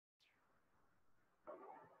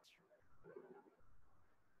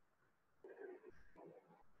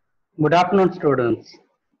Good afternoon, students.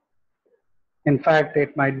 In fact,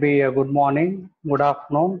 it might be a good morning, good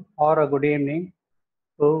afternoon, or a good evening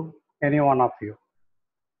to any one of you.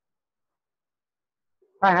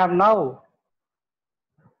 I have now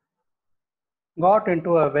got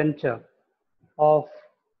into a venture of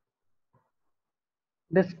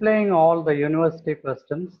displaying all the university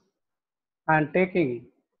questions and taking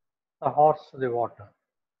the horse to the water.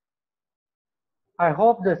 I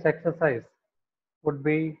hope this exercise would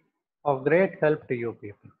be of great help to you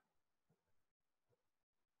people.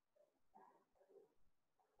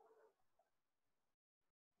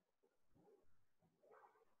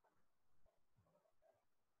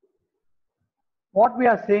 What we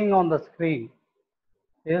are seeing on the screen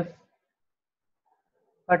is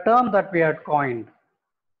a term that we had coined,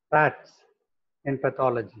 R.A.T.S in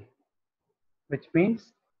pathology, which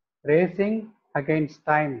means racing against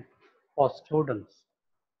time for students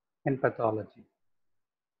in pathology.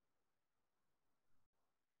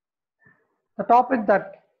 The topic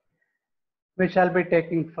that we shall be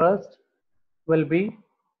taking first will be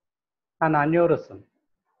an aneurysm.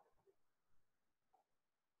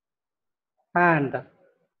 And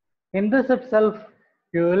in this itself,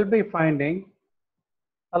 you will be finding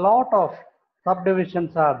a lot of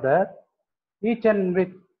subdivisions are there,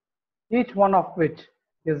 each one of which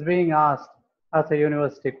is being asked as a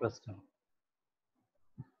university question.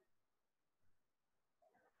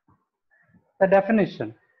 The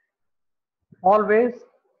definition. Always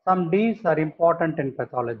some D's are important in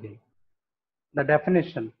pathology. The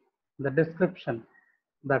definition, the description,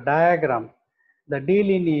 the diagram, the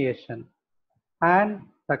delineation, and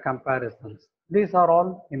the comparisons. These are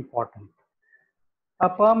all important. A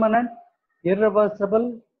permanent,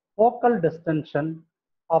 irreversible focal distension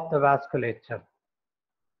of the vasculature.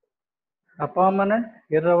 A permanent,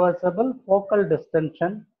 irreversible focal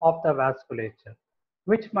distension of the vasculature,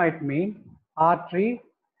 which might mean artery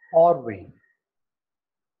or vein.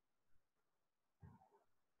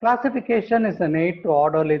 Classification is an aid to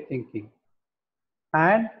orderly thinking.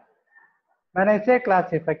 And when I say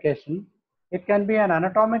classification, it can be an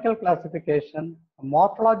anatomical classification, a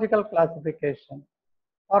morphological classification,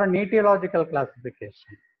 or an etiological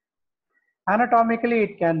classification. Anatomically,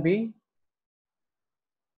 it can be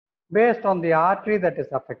based on the artery that is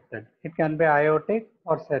affected. It can be aortic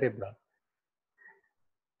or cerebral.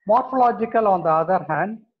 Morphological, on the other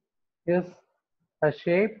hand, is a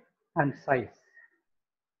shape and size,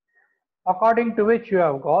 according to which you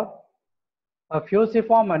have got a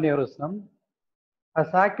fusiform aneurysm, a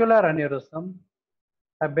saccular aneurysm,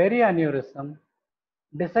 a berry-aneurysm,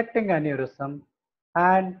 dissecting aneurysm,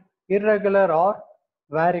 and irregular or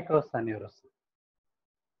varicose aneurysm.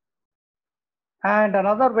 And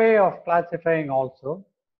another way of classifying also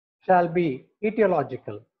shall be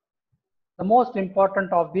etiological. The most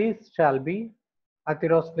important of these shall be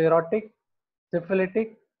atherosclerotic,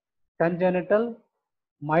 syphilitic, congenital,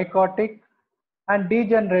 mycotic, and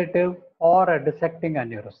degenerative or a dissecting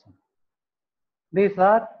aneurysm. These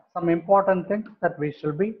are some important things that we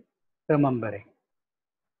should be remembering.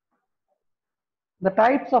 The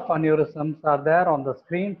types of aneurysms are there on the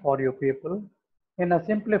screen for you people in a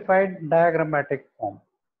simplified diagrammatic form.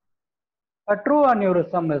 A true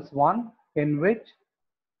aneurysm is one in which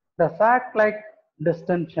the sac-like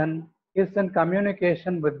distension is in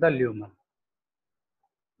communication with the lumen.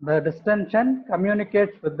 The distension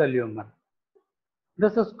communicates with the lumen.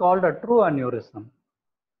 This is called a true aneurysm.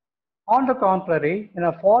 On the contrary, in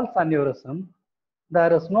a false aneurysm,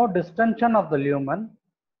 there is no distension of the lumen,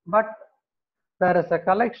 but there is a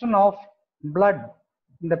collection of blood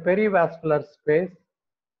in the perivascular space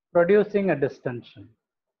producing a distension.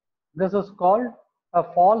 This is called a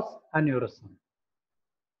false aneurysm.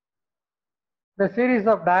 The series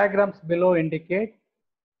of diagrams below indicate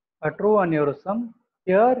a true aneurysm.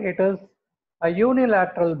 Here it is a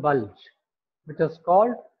unilateral bulge, which is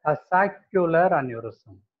called a saccular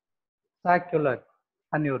aneurysm. Saccular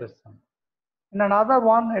aneurysm. In another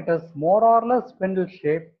one, it is more or less spindle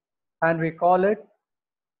shaped, and we call it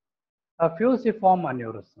a fusiform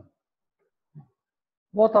aneurysm.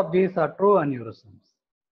 Both of these are true aneurysms.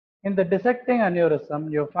 In the dissecting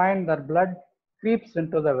aneurysm, you find that blood creeps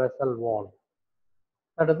into the vessel wall.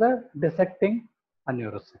 That is a dissecting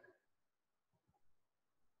aneurysm.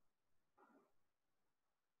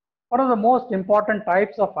 One of the most important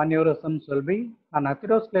types of aneurysms will be an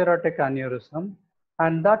atherosclerotic aneurysm,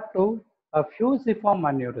 and that too a fusiform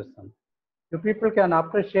aneurysm. You people can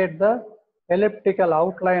appreciate the elliptical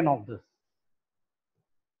outline of this.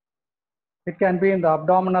 It can be in the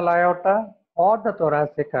abdominal aorta or the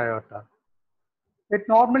thoracic aorta. It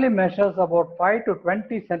normally measures about 5 to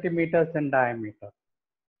 20 centimeters in diameter.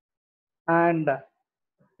 and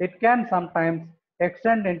it can sometimes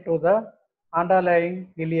extend into the underlying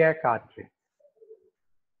iliac artery.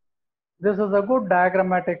 This is a good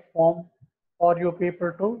diagrammatic form for you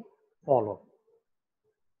people to follow.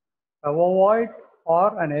 A ovoid or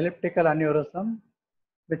an elliptical aneurysm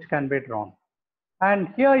which can be drawn. And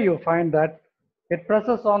here you find that it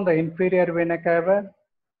presses on the inferior vena cava.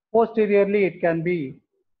 Posteriorly, it can be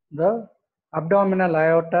the abdominal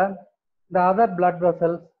aorta, the other blood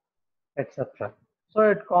vessels, etc. So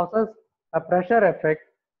it causes a pressure effect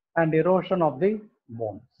and erosion of the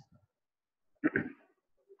bones.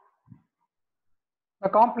 The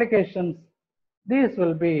complications, these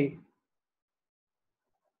will be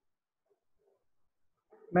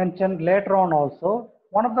mentioned later on also.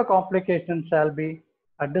 One of the complications shall be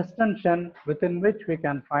a distension within which we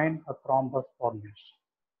can find a thrombus formation.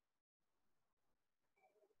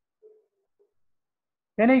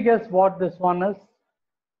 Any guess what this one is?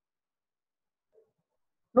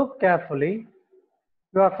 Look carefully.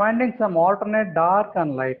 You are finding some alternate dark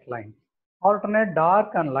and light lines. Alternate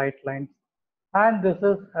dark and light lines. And this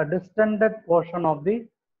is a distended portion of the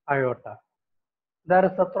aorta. There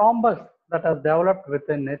is a thrombus that has developed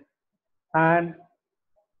within it, and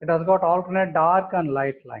it has got alternate dark and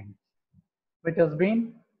light lines, which has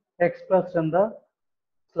been expressed in the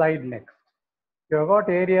slide next. You have got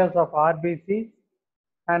areas of RBC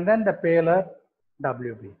and then the paler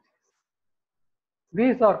WBC.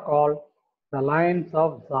 These are called the lines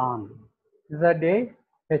of Zahn.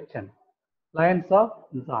 Z-A-H-N. Lines of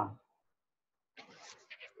Zahn.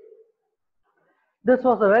 This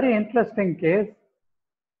was a very interesting case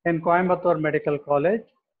in Coimbatore Medical College,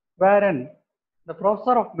 wherein the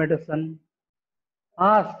professor of medicine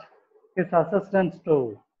asked his assistants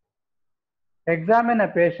to examine a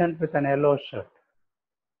patient with an yellow shirt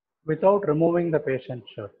without removing the patient's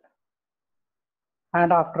shirt.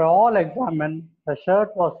 And after all examined, the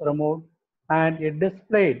shirt was removed and it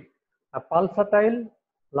displayed a pulsatile,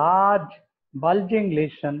 large, bulging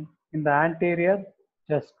lesion in the anterior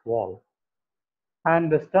chest wall.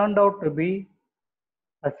 And this turned out to be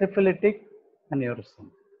a syphilitic aneurysm.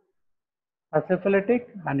 A syphilitic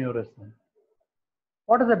aneurysm.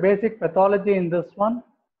 What is the basic pathology in this one?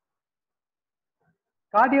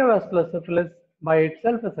 Cardiovascular syphilis by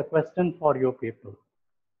itself is a question for you people.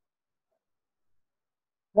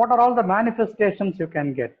 What are all the manifestations you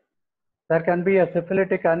can get? There can be a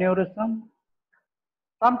syphilitic aneurysm.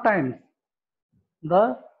 Sometimes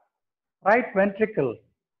the right ventricle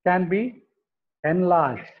can be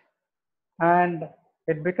enlarged and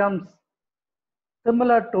it becomes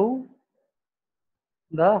similar to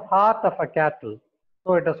the heart of a cattle.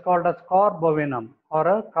 So it is called as cor bovinum or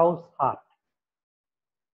a cow's heart.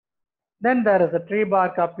 Then there is a tree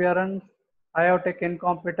bark appearance, aortic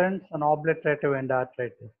incompetence, and obliterative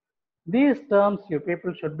endarteриtis. These terms you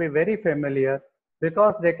people should be very familiar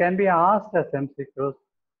because they can be asked as MCQs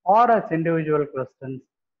or as individual questions.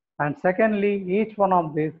 And secondly, each one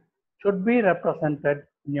of these should be represented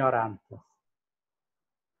in your answers.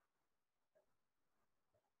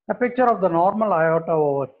 A picture of the normal aorta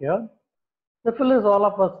over here. Syphilis, all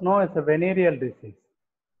of us know, is a venereal disease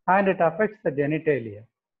and it affects the genitalia.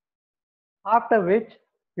 After which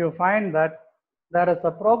you find that there is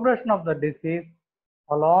a progression of the disease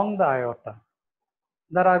along the aorta.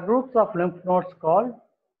 There are groups of lymph nodes called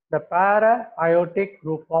the para-aortic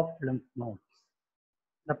group of lymph nodes.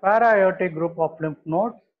 The para-aortic group of lymph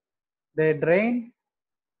nodes, they drain,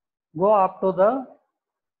 go up to the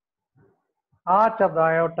arch of the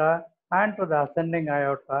aorta and to the ascending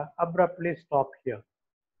aorta, abruptly stop here.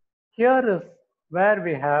 Here is where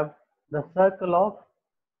we have the circle of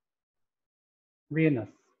Venus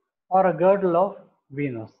or a girdle of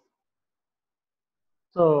Venus.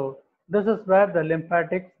 So this is where the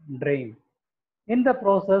lymphatics drain. In the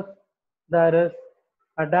process, there is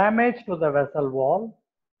a damage to the vessel wall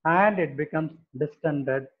and it becomes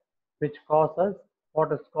distended, which causes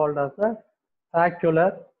what is called as a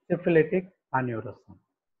saccular syphilitic aneurysm.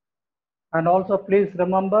 And also please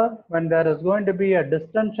remember, when there is going to be a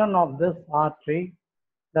distension of this artery,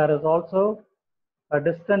 there is also a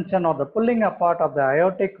distension or the pulling apart of the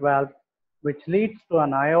aortic valve, which leads to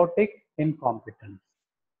an aortic incompetence.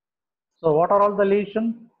 So what are all the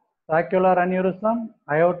lesions? Saccular aneurysm,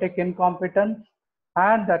 aortic incompetence,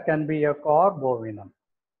 and there can be a cor bovinum.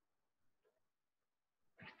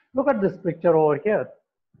 Look at this picture over here.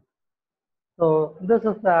 So this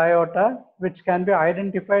is the aorta, which can be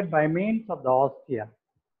identified by means of the ostia,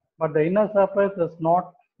 but the inner surface is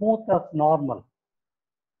not smooth as normal.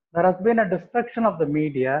 There has been a destruction of the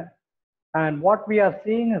media, and what we are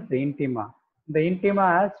seeing is the intima. The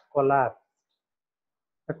intima has collapsed.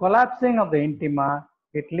 The collapsing of the intima,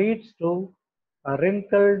 it leads to a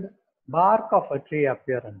wrinkled bark of a tree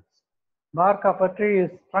appearance. Bark of a tree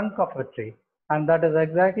is trunk of a tree, and that is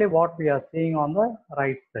exactly what we are seeing on the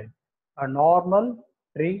right side, a normal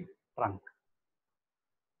tree trunk.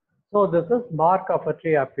 So this is bark of a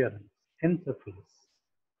tree appearance in syphilis.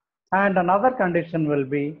 And another condition will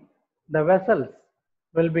be the vessels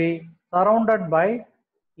will be surrounded by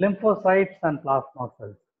lymphocytes and plasma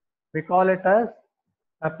cells. We call it as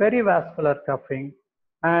a perivascular cuffing,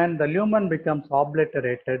 and the lumen becomes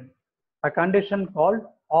obliterated, a condition called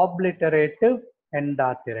obliterative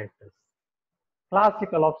endarterectus.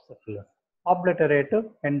 Classical of syphilis, obliterative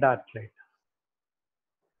endarterectus.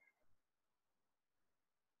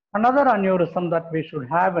 Another aneurysm that we should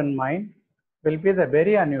have in mind will be the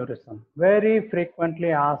berry aneurysm, very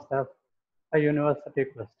frequently asked as a university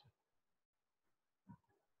question.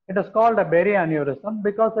 It is called a berry aneurysm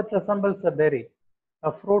because it resembles a berry,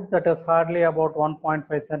 a fruit that is hardly about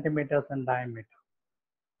 1.5 centimeters in diameter.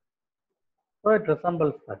 So it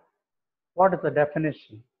resembles that. What is the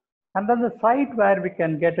definition? And then the site where we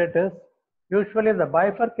can get it is usually the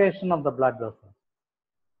bifurcation of the blood vessels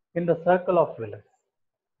in the circle of Willis.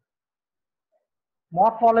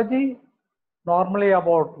 Morphology, normally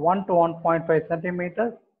about 1 to 1.5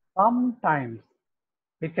 centimeters. Sometimes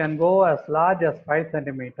it can go as large as 5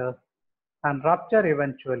 centimeters and rupture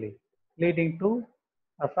eventually, leading to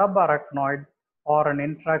a subarachnoid or an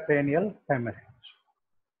intracranial hemorrhage.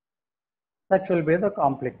 That will be the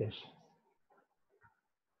complications.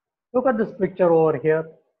 Look at this picture over here.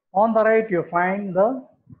 On the right, you find the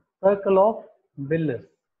circle of Willis.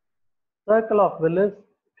 Circle of Willis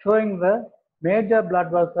showing the major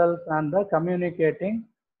blood vessels and the communicating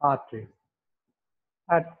arteries.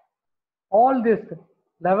 At all these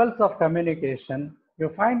levels of communication, you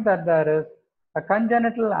find that there is a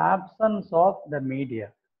congenital absence of the media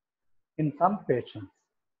in some patients.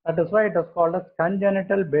 That is why it is called as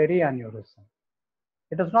congenital berry aneurysm.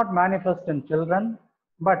 It is not manifest in children,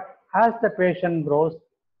 but as the patient grows,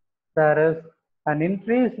 there is an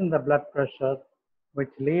increase in the blood pressure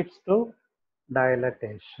which leads to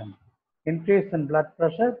dilatation. Increase in blood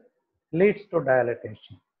pressure leads to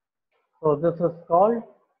dilatation. So this is called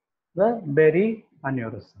the berry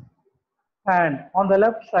aneurysm. And on the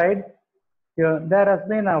left side, there has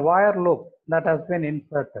been a wire loop that has been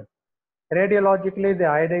inserted. Radiologically, they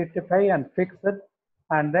identify and fix it,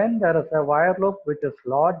 and then there is a wire loop which is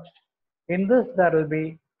lodged. In this, there will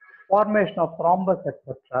be formation of thrombus,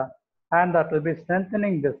 etc., and that will be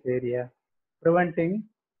strengthening this area, preventing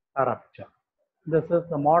a rupture. This is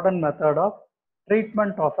the modern method of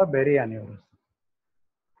treatment of a berry aneurysm.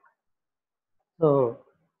 So,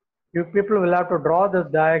 you people will have to draw this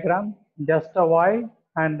diagram, just a Y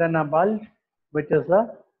and then a bulge, which is a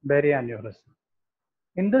berry aneurysm.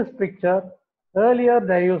 In this picture, earlier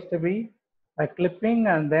there used to be a clipping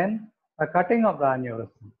and then a cutting of the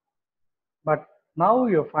aneurysm. But now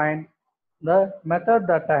you find the method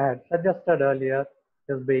that I had suggested earlier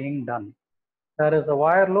is being done. There is a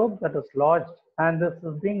wire loop that is lodged, and this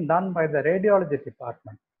is being done by the radiology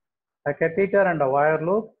department. A catheter and a wire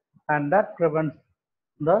loop, and that prevents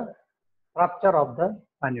the rupture of the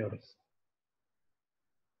aneurysm.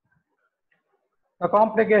 The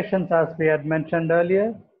complications, as we had mentioned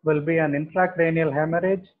earlier, will be an intracranial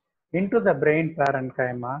hemorrhage into the brain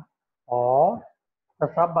parenchyma or the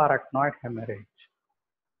subarachnoid hemorrhage.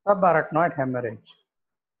 Subarachnoid hemorrhage.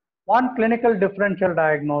 One clinical differential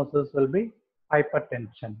diagnosis will be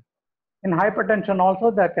hypertension. In hypertension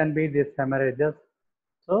also there can be these hemorrhages,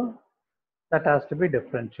 so that has to be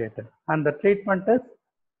differentiated. And the treatment is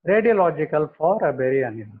radiological for a berry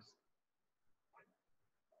aneurysm.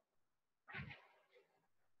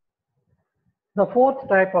 The fourth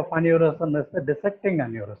type of aneurysm is the dissecting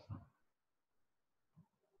aneurysm.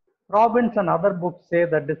 Robbins and other books say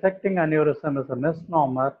that dissecting aneurysm is a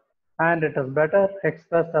misnomer and it is better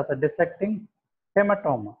expressed as a dissecting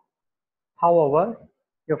hematoma. However,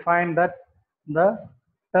 you find that the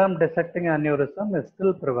term dissecting aneurysm is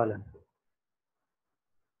still prevalent.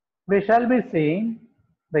 We shall be seeing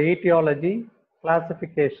the etiology,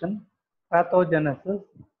 classification, pathogenesis,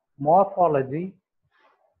 morphology,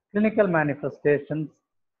 clinical manifestations,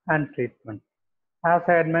 and treatment. As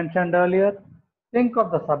I had mentioned earlier, think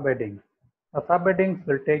of the subheadings. The subheadings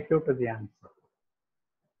will take you to the answer.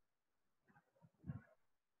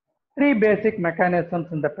 Three basic mechanisms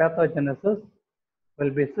in the pathogenesis will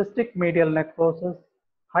be cystic medial necrosis,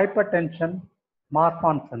 hypertension,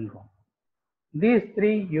 Marfan syndrome. These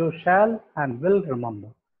three you shall and will remember.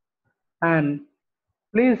 And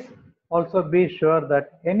please also be sure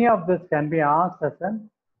that any of this can be asked as an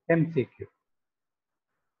MCQ.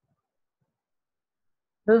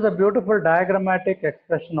 This is a beautiful diagrammatic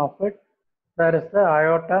expression of it. There is the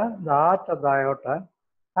aorta, the arch of the aorta,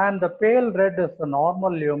 and the pale red is the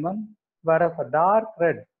normal lumen, whereas the dark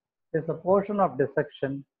red is a portion of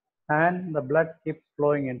dissection and the blood keeps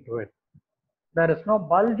flowing into it. There is no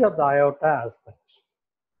bulge of the aorta as such.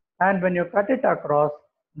 And when you cut it across,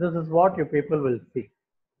 this is what you people will see.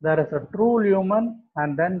 There is a true lumen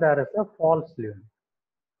and then there is a false lumen.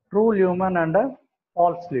 True lumen and a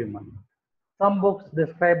false lumen. Some books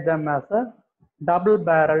describe them as a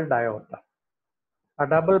double-barreled aorta. A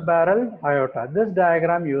double-barreled aorta. This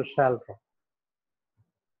diagram you shall draw.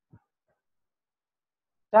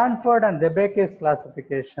 Stanford and Debake's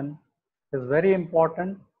classification is very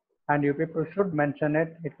important and you people should mention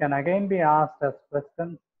it. It can again be asked as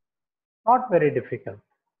questions. Not very difficult.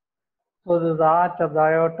 So this is the arch of the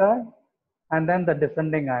aorta and then the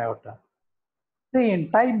descending aorta. See,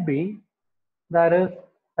 in type B, there is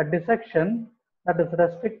a dissection that is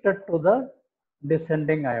restricted to the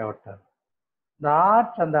descending aorta. The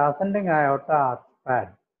arch and the ascending aorta are spared.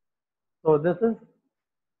 So this is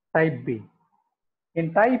type B.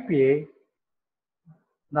 In type A,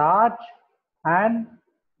 the arch and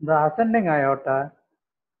the ascending aorta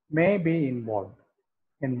may be involved.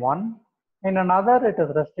 In one, in another, it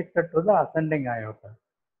is restricted to the ascending aorta.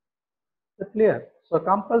 It's clear. So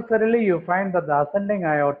compulsorily you find that the ascending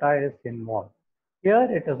aorta is involved. Here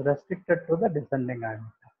it is restricted to the descending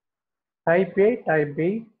aorta. Type A, type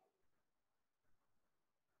B,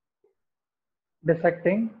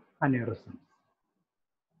 dissecting aneurysms.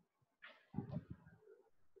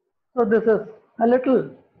 So this is a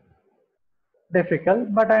little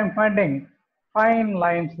difficult, but I am finding fine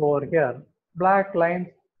lines over here, black lines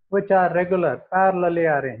which are regular, parallelly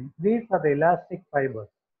arranged. These are the elastic fibers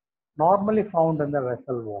normally found in the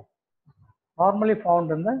vessel wall. Normally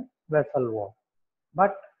found in the vessel wall.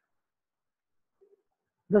 But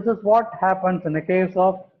this is what happens in the case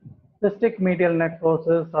of cystic medial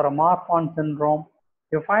necrosis or a Marfan syndrome.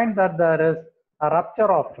 You find that there is a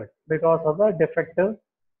rupture of it because of the defective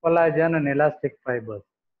collagen and elastic fibers.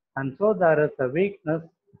 And so there is a weakness.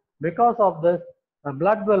 Because of this, the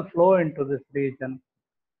blood will flow into this region,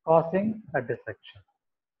 causing a dissection.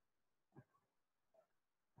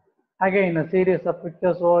 Again, a series of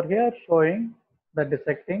pictures over here showing the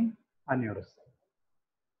dissecting aneurysm.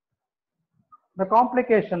 The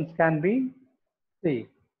complications can be, see,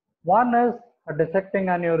 one is a dissecting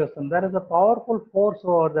aneurysm. There is a powerful force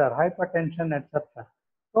over there, hypertension, etc.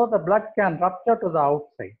 So the blood can rupture to the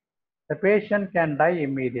outside. The patient can die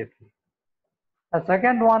immediately. The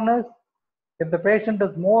second one is, if the patient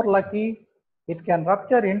is more lucky, it can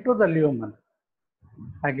rupture into the lumen.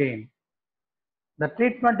 Again, the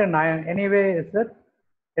treatment in anyway is that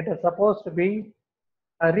it is supposed to be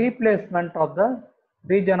a replacement of the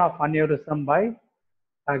region of aneurysm by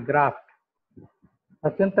a graft.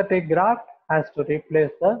 A synthetic graft has to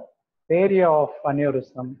replace the area of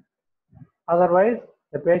aneurysm. Otherwise,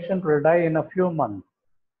 the patient will die in a few months.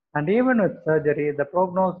 And even with surgery, the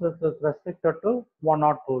prognosis is restricted to 1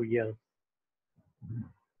 or 2 years.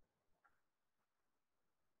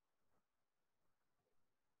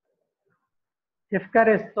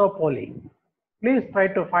 Ifkaristopoli. Please try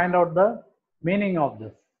to find out the meaning of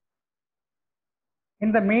this.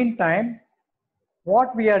 In the meantime,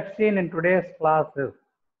 what we had seen in today's class is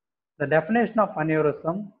the definition of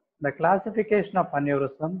aneurysm, the classification of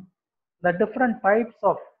aneurysm, the different types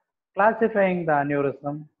of classifying the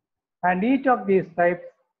aneurysm, and each of these types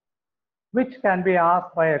which can be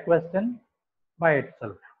asked by a question by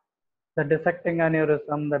itself. The dissecting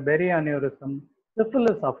aneurysm, the berry aneurysm,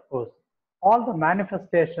 syphilis of course, all the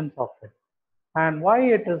manifestations of it, and why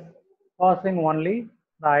it is causing only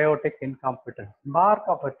the aortic incompetence, bark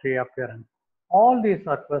of a tree appearance. All these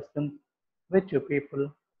are questions which you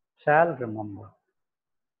people shall remember.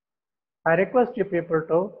 I request you people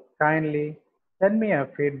to kindly send me a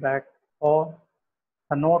feedback or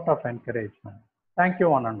a note of encouragement. Thank you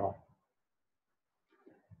one and all.